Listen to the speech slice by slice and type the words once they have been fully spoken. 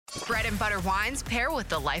Bread and butter wines pair with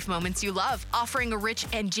the life moments you love, offering a rich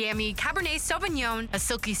and jammy Cabernet Sauvignon, a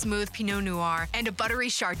silky smooth Pinot Noir, and a buttery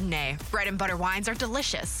Chardonnay. Bread and butter wines are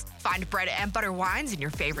delicious. Find Bread and butter wines in your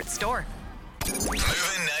favorite store. Moving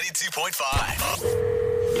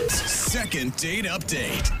 92.5. Second date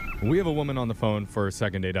update. We have a woman on the phone for a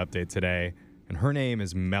second date update today, and her name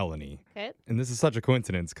is Melanie. Okay. And this is such a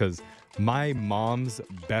coincidence because my mom's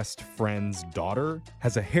best friend's daughter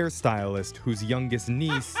has a hairstylist whose youngest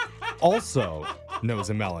niece also knows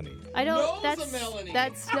a Melanie. I don't. Knows That's a Melanie.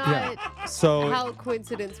 that's not So how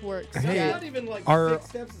coincidence works. Hey, Jeff. Not even like Are- 6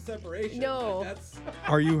 steps of separation. No. Like, that's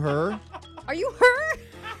are you her? Are you her?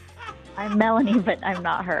 I'm Melanie, but I'm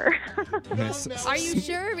not her. Miss- Are you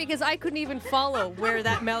sure? Because I couldn't even follow where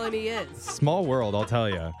that Melanie is. Small world, I'll tell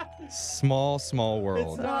you. Small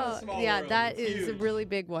world. It's not a small yeah, world. that It's is a huge. really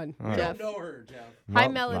big one, All right. I Jeff. don't know her, Jeff. Hi, Well,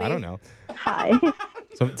 Melanie. I don't know. Hi.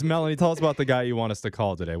 So it's Melanie, tell us about the guy you want us to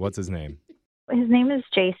call today. What's his name? His name is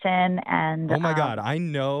Jason, and Oh my God, I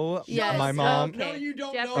know Yes, my mom. okay. No, you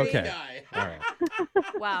don't Jeff- know Okay. the guy. All right,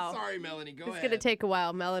 Wow. Sorry, Melanie. Go It's ahead. gonna take a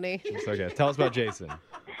while, Melanie. it's okay. Tell us about Jason.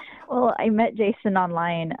 well, I met Jason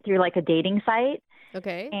online through like a dating site,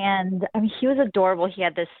 Okay. and I mean, he was adorable. He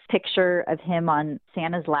had this picture of him on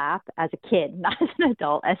Santa's lap as a kid, not as an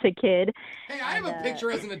adult, as a kid. Hey, I have a And, picture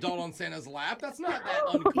as an adult on Santa's lap. That's not that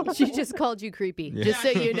uncool. She just called you creepy. Yeah. Just so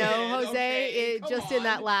you know, Yeah, Jose, okay, come just in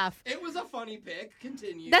that on. laugh. It was a funny pic.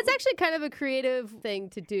 Continue. That's actually kind of a creative thing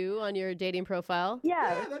to do on your dating profile.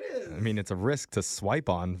 Yeah. Yeah, that is. I mean, it's a risk to swipe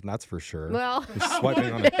on, that's for sure. Well, You're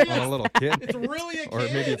swiping on a little kid. It's really a kid. Or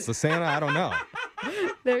maybe it's the Santa, I don't know.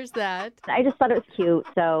 there's that. I just thought it was cute,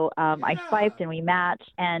 so I swiped and we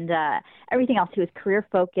matched, and everything else. He was career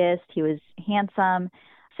focused. He was handsome.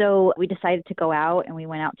 So we decided to go out, and we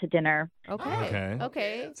went out to dinner. Okay.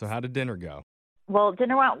 Okay. So how did dinner go? Well,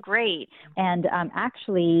 dinner went great. And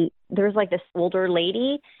actually, there was like this older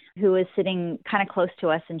lady who was sitting kind of close to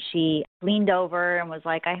us, and she leaned over and was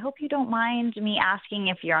like, I hope you don't mind me asking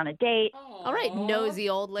if you're on a date. All right, nosy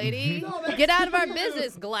old lady. No, that's Get out of our cute.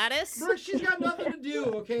 business, Gladys. Brooke, she's got nothing to do,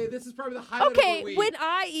 okay? This is probably the highlight of Okay, her week. when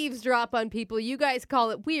I eavesdrop on people, you guys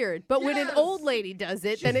call it weird. But when an Yes. old lady does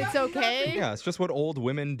it, then She's it's got okay. Yeah, it's just what old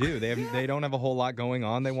women do. They don't have a whole lot going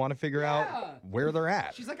on. They want to figure Yeah. out where they're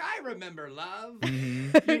at. She's like, I remember love.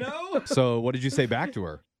 Mhm. You know? So what did you say back to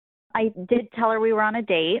her? I did tell her we were on a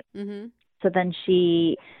date. Mm-hmm. So then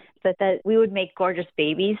she said that we would make gorgeous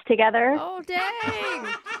babies together. Oh,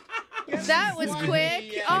 dang. That was Funny.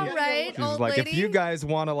 quick. Yeah, All yeah, right, She was old like, lady. if you guys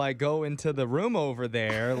want to like go into the room over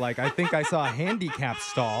there, like I think I saw a handicap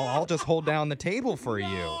stall. I'll just hold down the table for you.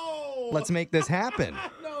 No. Let's make this happen.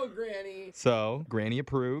 No, Granny. So Granny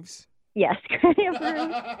approves. Yes, Granny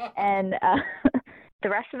approved. And the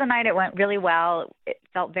rest of the night it went really well. It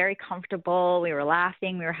felt very comfortable. We were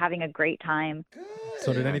laughing. We were having a great time. Good.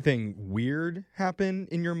 So did anything weird happen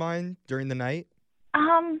in your mind during the night?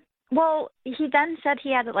 Well, he then said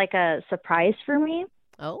he had like a surprise for me.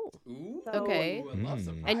 Oh. Ooh. Okay. I love Mm.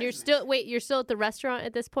 surprises. And you're still at the restaurant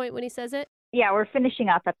at this point when he says it? Yeah, we're finishing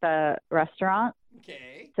up at the restaurant.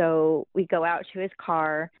 Okay. So we go out to his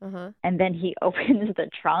car, Uh-huh. and then he opens the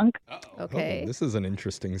trunk. Uh-oh. Okay. Oh, this is an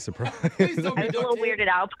interesting surprise. Please don't I was a little weirded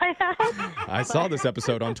out by that. I saw this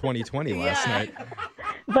episode on 2020 last Yeah. night.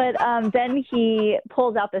 But then he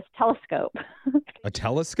pulls out this telescope. A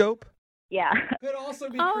telescope? Yeah. Could also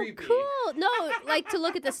be Oh, creepy. cool. No, like to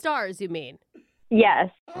look at the stars, you mean? Yes.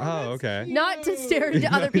 Oh, that's okay. Not to stare cute.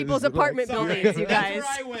 into other people's apartment Sorry, buildings, you that's guys.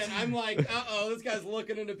 where I went. I'm like, uh-oh, this guy's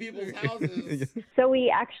looking into people's houses. So we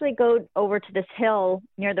actually go over to this hill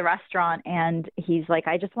near the restaurant, and he's like,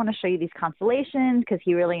 I just want to show you these constellations because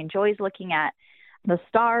he really enjoys looking at the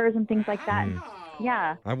stars and things like that. Wow.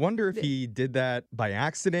 Yeah. I wonder if he did that by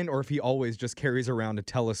accident or if he always just carries around a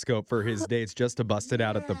telescope for his dates just to bust it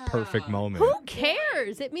out at the perfect Yeah. moment. Who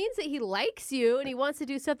cares? It means that he likes you and he wants to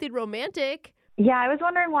do something romantic. Yeah, I was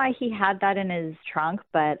wondering why he had that in his trunk,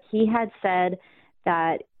 but he had said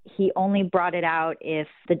that he only brought it out if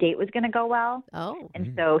the date was going to go well. Oh.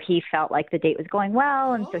 And so he felt like the date was going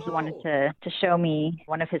well, and so he wanted to show me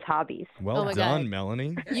one of his hobbies. Well Oh my done, God.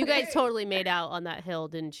 Melanie. You guys totally made out on that hill,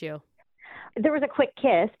 didn't you? There was a quick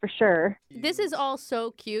kiss for sure. This is all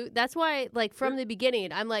so cute. That's why, like, from the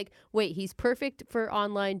beginning, I'm like, wait, he's perfect for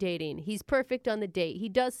online dating. He's perfect on the date. He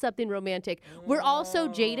does something romantic. We're all so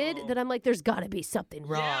jaded that I'm like, there's got to be something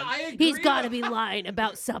wrong. Yeah, I He's agree. got to be lying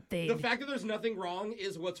about something. The fact that there's nothing wrong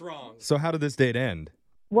is what's wrong. So how did this date end?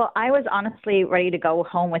 Well, I was honestly ready to go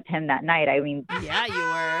home with him that night. I mean, Yeah, you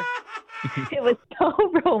were. It was so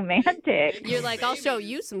romantic. You're like, I'll show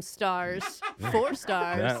you some stars. 4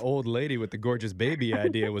 stars. That old lady with the gorgeous baby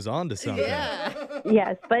idea was onto something. Yeah.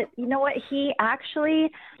 Yes, but you know what? He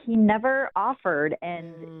never offered,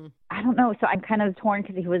 and I don't know. So I'm kind of torn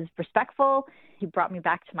because he was respectful. He brought me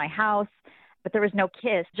back to my house, but there was no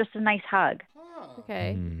kiss, just a nice hug.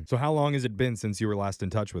 Okay. So how long has it been since you were last in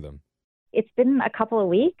touch with him? It's been a couple of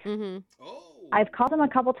weeks. Mm-hmm. Oh. I've called him a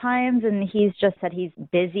couple times, and he's just said he's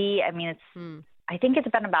busy. I mean, I think it's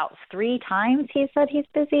been about 3 times he said he's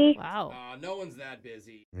busy. Wow. No one's that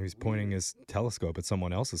busy. He's pointing his telescope at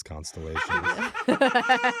someone else's constellation.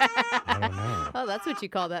 I don't know. Oh, that's what you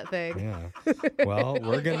call that thing. Yeah. Well,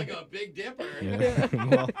 we're Looks gonna. like a Big Dipper. Yeah.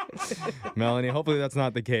 Well, Melanie, hopefully that's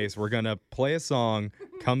not the case. We're gonna play a song,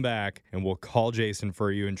 come back, and we'll call Jason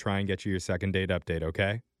for you and try and get you your second date update.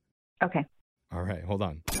 Okay? Okay. All right. Hold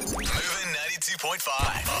on. Moving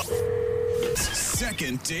 92.5.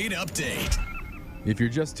 Second date update. If you're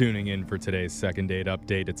just tuning in for today's second date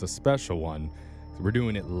update, it's a special one. So we're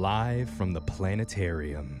doing it live from the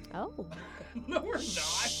planetarium. Oh. No, we're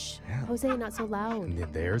not. Yeah. Jose, not so loud.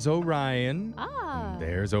 And there's Orion. Ah.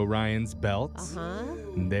 There's Orion's belt. Uh-huh.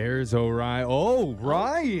 And there's Orion. Oh,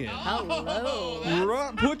 Ryan.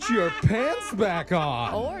 Hello. Put your pants back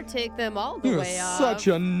on. Or take them all the You're way off. such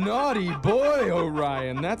a naughty boy,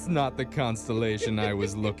 Orion. That's not the constellation I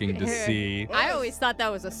was looking to see. I always thought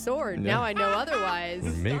that was a sword. Yeah. Now I know otherwise.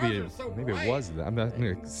 Maybe Stars it, are so maybe it bright. was that. I'm going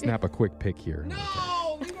to snap a quick pic here.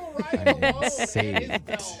 No, leave Okay. Orion I alone. saved. His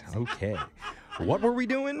belt. Okay. What were we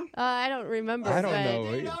doing? I don't remember. I don't but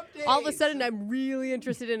know. Date updates. All of a sudden, I'm really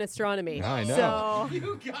interested in astronomy. I know. So,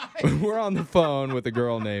 You guys. We're on the phone with a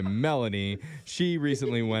girl named Melanie. She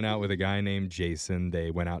recently went out with a guy named Jason. They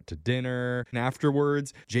went out to dinner. And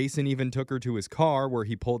afterwards, Jason even took her to his car where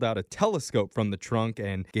he pulled out a telescope from the trunk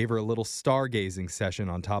and gave her a little stargazing session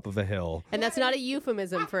on top of a hill. and that's not a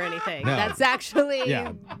euphemism for anything. No. That's actually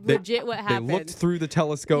Yeah. legit what happened. They looked through the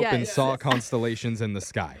telescope and Yes. saw constellations in the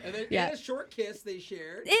sky. And then Yeah. and a short kiss they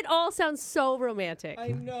shared. It all sounds so romantic. I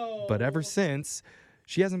know. But ever since,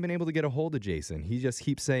 she hasn't been able to get a hold of Jason. He just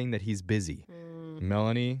keeps saying that he's busy.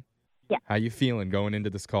 Melanie? Yeah. How you feeling going into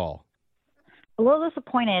this call? A little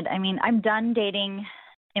disappointed. I mean, I'm done dating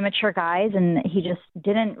immature guys, and he just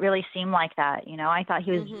didn't really seem like that. You know, I thought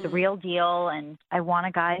he was the real deal, and I want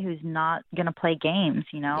a guy who's not going to play games,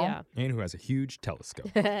 you know? Yeah. And who has a huge telescope.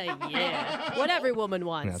 Yeah. What every woman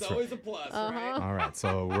wants. That's It's always a plus, right? All right,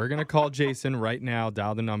 so we're going to call Jason right now,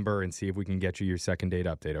 dial the number, and see if we can get you your second date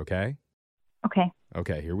update, okay? Okay.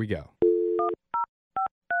 Okay, here we go.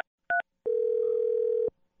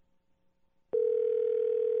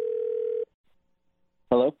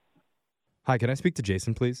 Hello? Hi, can I speak to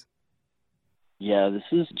Jason, please? Yeah, this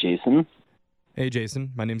is Jason. Hey,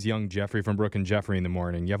 Jason. My name's Young Jeffrey from Brooke and Jeffrey in the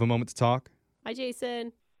morning. You have a moment to talk? Hi,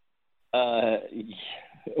 Jason.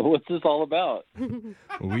 What's this all about?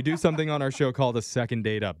 We do something on our show called a second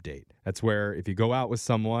date update. That's where if you go out with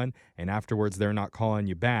someone and afterwards they're not calling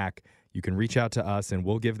you back, you can reach out to us and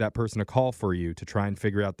we'll give that person a call for you to try and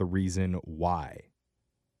figure out the reason why.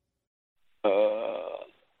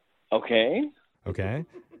 Okay. Okay?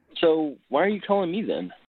 So why are you calling me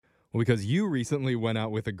then? Well, because you recently went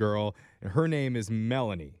out with a girl and her name is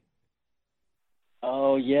Melanie.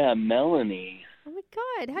 Oh, yeah, Melanie. Oh my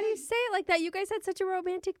God, how do you say it like that? You guys had such a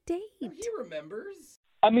romantic date. He remembers.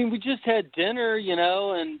 I mean, we just had dinner, you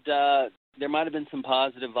know, and there might have been some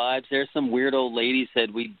positive vibes. There's some weird old lady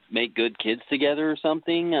said we'd make good kids together or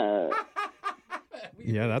something.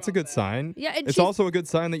 Yeah, that's a good sign. Yeah, and It's she's- also a good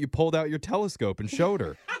sign that you pulled out your telescope and showed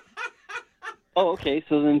her. Oh, okay,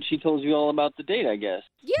 so then she told you all about the date, I guess.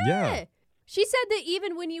 Yeah. She said that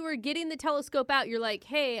even when you were getting the telescope out, you're like,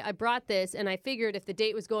 hey, I brought this, and I figured if the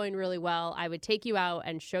date was going really well, I would take you out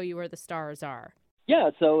and show you where the stars are.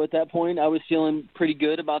 Yeah, so at that point, I was feeling pretty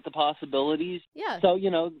good about the possibilities. Yeah. So,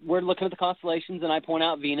 you know, we're looking at the constellations, and I point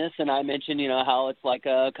out Venus, and I mention, you know, how it's like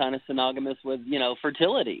kind of synonymous with, you know,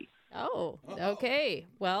 fertility. Oh, okay.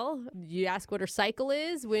 Well, you ask what her cycle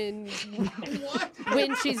is when What?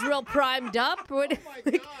 when she's real primed up. What, Oh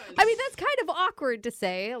my gosh. I mean, that's kind of awkward to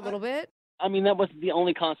say a little bit. I mean, that wasn't the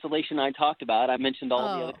only constellation I talked about. I mentioned all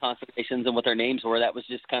the Oh. other constellations and what their names were. That was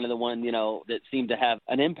just kind of the one, you know, that seemed to have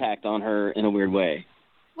an impact on her in a weird way.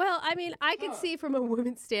 Well, I mean, I can see from a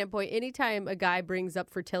woman's standpoint, anytime a guy brings up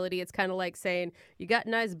fertility, it's kind of like saying, you got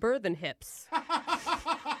nice birthing hips.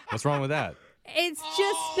 What's wrong with that? It's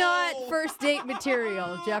just not first date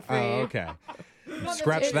material, Jeffrey. Oh, okay.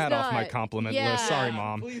 Scratch It's that off my not. compliment Yeah. list. Sorry,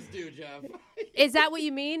 Mom. Please do, Jeff. Is that what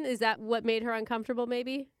you mean? Is that what made her uncomfortable,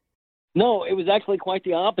 maybe? No, it was actually quite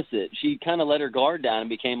the opposite. She kind of let her guard down and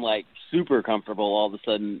became like super comfortable all of a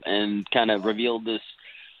sudden and kind of revealed this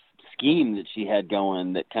scheme that she had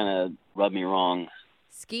going that kind of rubbed me wrong.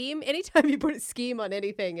 Scheme? Anytime you put a scheme on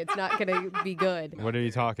anything, it's not going to be good. What are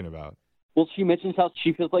you talking about? Well, she mentions how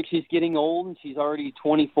she feels like she's getting old and she's already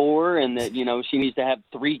 24 and that, she needs to have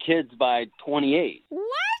 3 kids by 28.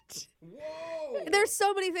 What? Whoa. There's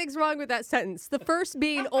so many things wrong with that sentence. The first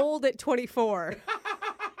being old at 24.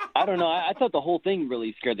 I don't know. I thought the whole thing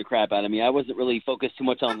really scared the crap out of me. I wasn't really focused too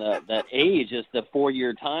much on that age, just the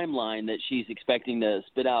 4-year timeline that she's expecting to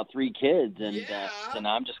spit out 3 kids. And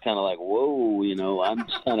I'm just kind of like, whoa, I'm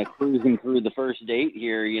just kind of cruising through the first date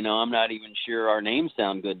here. I'm not even sure our names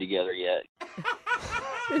sound good together yet.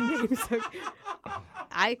 The names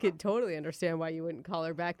I could totally understand why you wouldn't call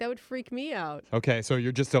her back. That would freak me out. Okay, so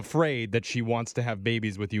you're just afraid that she wants to have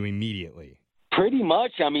babies with you immediately. Pretty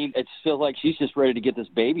much. I mean, it feels like she's just ready to get this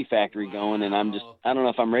baby factory going, and I don't know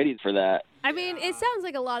if I'm ready for that. I mean, it sounds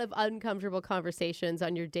like a lot of uncomfortable conversations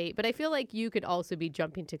on your date, but I feel like you could also be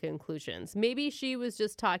jumping to conclusions. Maybe she was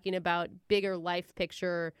just talking about bigger life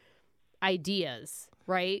picture ideas,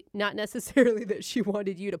 right? Not necessarily that she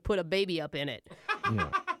wanted you to put a baby up in it. Yeah.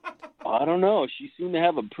 I don't know. She seemed to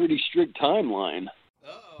have a pretty strict timeline.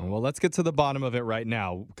 Well, let's get to the bottom of it right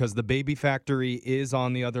now, because the baby factory is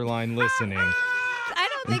on the other line listening. I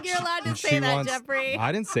don't think you're allowed to say that, Jeffrey.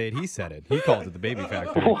 I didn't say it. He said it. He called it the baby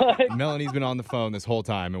factory. What? Melanie's been on the phone this whole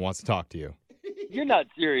time and wants to talk to you. You're not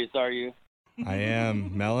serious, are you? I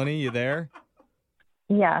am. Melanie, you there?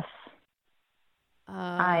 Yes.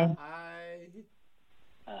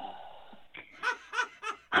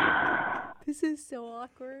 This is so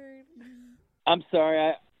awkward. I'm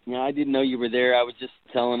sorry. I didn't know you were there. I was just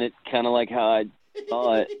telling it kind of like how I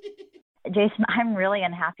saw it. Jason, I'm really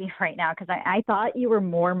unhappy right now because I thought you were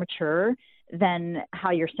more mature than how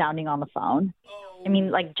you're sounding on the phone. I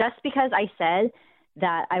mean, like, just because I said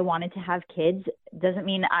that I wanted to have kids doesn't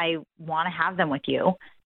mean I want to have them with you.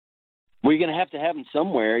 We're going to have them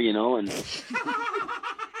somewhere, and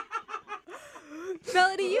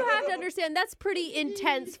Melody, you have to understand that's pretty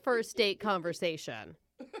intense first date conversation.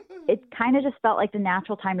 It kind of just felt like the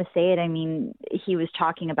natural time to say it. I mean, he was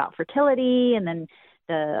talking about fertility, and then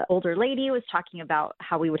the older lady was talking about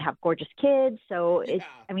how we would have gorgeous kids. So it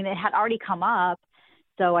had already come up.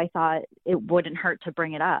 So I thought it wouldn't hurt to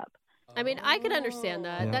bring it up. I mean, I could understand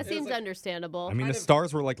that. Yeah. that seems understandable. I mean, the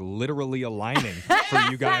stars were like literally aligning for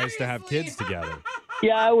you guys to have kids together.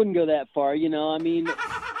 Yeah, I wouldn't go that far, I mean,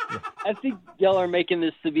 I think y'all are making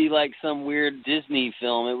this to be like some weird Disney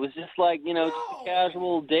film. It was just like, just a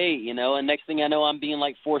casual date, and next thing I know, I'm being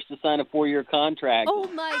like forced to sign a 4-year contract.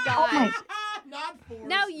 Oh my gosh. Not forced,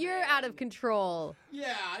 Now you're man. out of control.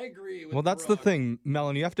 Yeah, I agree with Well, that's the Brooke. thing,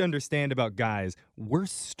 Melanie. You have to understand about guys. We're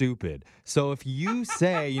stupid. So if you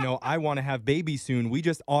say, I want to have babies soon, we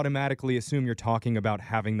just automatically assume you're talking about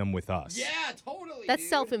having them with us. Yeah, totally. That's dude.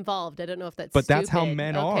 self-involved. I don't know if that's But that's how stupid.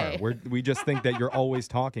 men Okay. are. We just think that you're always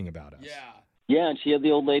talking about us. Yeah. Yeah, and she had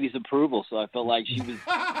the old lady's approval, so I felt like she was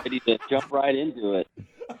ready to jump right into it.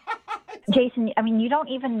 Jason, I mean, you don't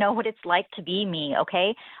even know what it's like to be me,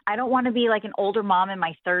 okay? I don't want to be like an older mom in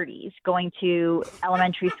my 30s going to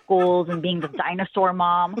elementary schools and being the dinosaur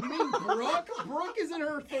mom. I mean, Brooke is in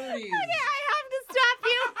her 30s. Okay, I have to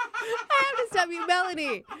stop you.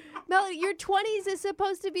 Melanie, your 20s is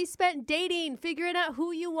supposed to be spent dating, figuring out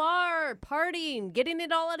who you are, partying, getting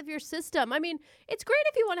it all out of your system. I mean, it's great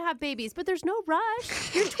if you want to have babies, but there's no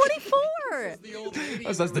rush. You're 24. The old lady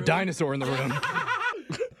That's in the room. dinosaur in the room.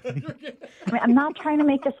 I mean, I'm not trying to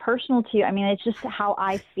make this personal to you. I mean, it's just how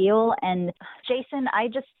I feel. And Jason,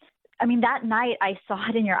 that night I saw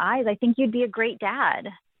it in your eyes. I think you'd be a great dad.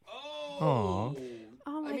 Oh.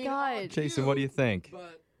 Oh my I mean, God. Jason, what do you think?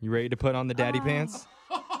 But You ready to put on the daddy pants?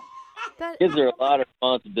 Kids are a lot of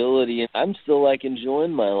responsibility, and I'm still,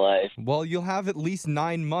 enjoying my life. Well, you'll have at least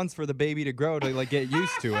 9 months for the baby to grow to, get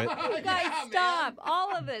used to it. You guys, stop.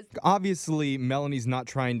 All of this. Obviously, Melanie's not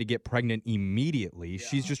trying to get pregnant immediately.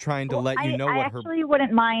 She's just trying to let you know I what her... actually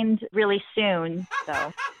wouldn't mind really soon,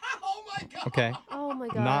 so oh my god. Okay. Oh my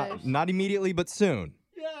gosh. Not immediately, but soon.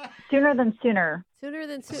 Yeah. sooner than sooner. Sooner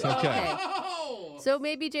than soon. Okay. Okay. Oh. So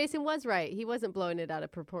maybe Jason was right. He wasn't blowing it out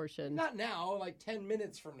of proportion. Not now, like 10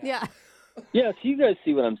 minutes from now. Yeah. Yeah, so you guys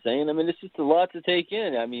see what I'm saying. I mean, it's just a lot to take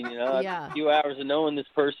in. I mean, Yeah. a few hours of knowing this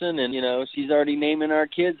person, and, she's already naming our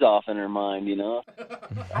kids off in her mind,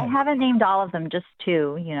 I haven't named all of them, just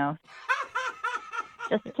 2,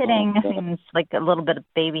 Just kidding. I mean, it's like a little bit of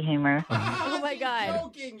baby humor. Oh my God.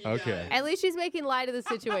 Joking, you Okay. guys. At least she's making light of the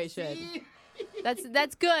situation. See?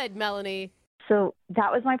 That's good, Melanie. So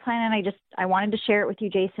that was my plan, and I wanted to share it with you,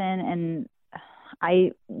 Jason, and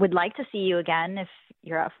I would like to see you again if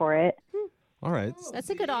you're up for it. All right. That's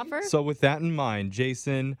a good offer. So with that in mind,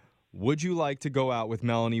 Jason, would you like to go out with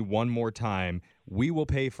Melanie one more time? We will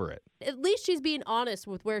pay for it. At least she's being honest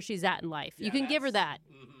with where she's at in life. You can give her that.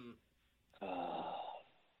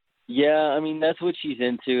 Yeah, I mean, that's what she's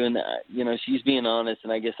into, and, she's being honest,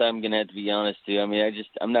 and I guess I'm going to have to be honest, too. I mean,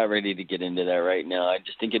 I'm not ready to get into that right now. I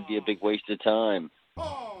just think it'd be a big waste of time.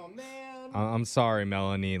 Oh, man. I'm sorry,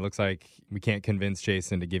 Melanie. Looks like we can't convince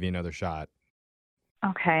Jason to give you another shot.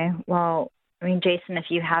 Okay. Well, I mean, Jason, if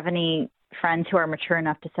you have any friends who are mature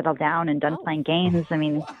enough to settle down and done playing games, I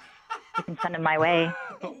mean, you can send them my way.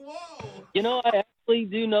 Whoa. I actually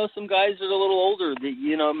do know some guys that are a little older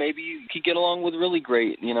that, maybe you could get along with really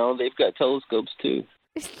great. They've got telescopes, too.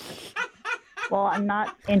 Well, I'm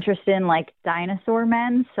not interested in, dinosaur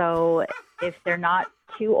men, so if they're not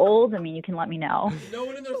too old, I mean, you can let me know. No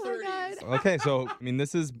one in their 30s. Okay, so, I mean,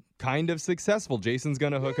 this is kind of successful. Jason's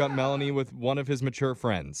going to hook up Melanie with one of his mature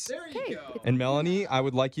friends. There you go. And Melanie, I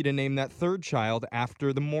would like you to name that third child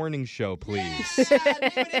after the morning show, please. Yeah,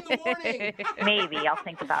 name it in the morning. Maybe. I'll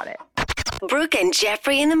think about it. Brooke and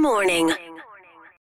Jeffrey in the morning.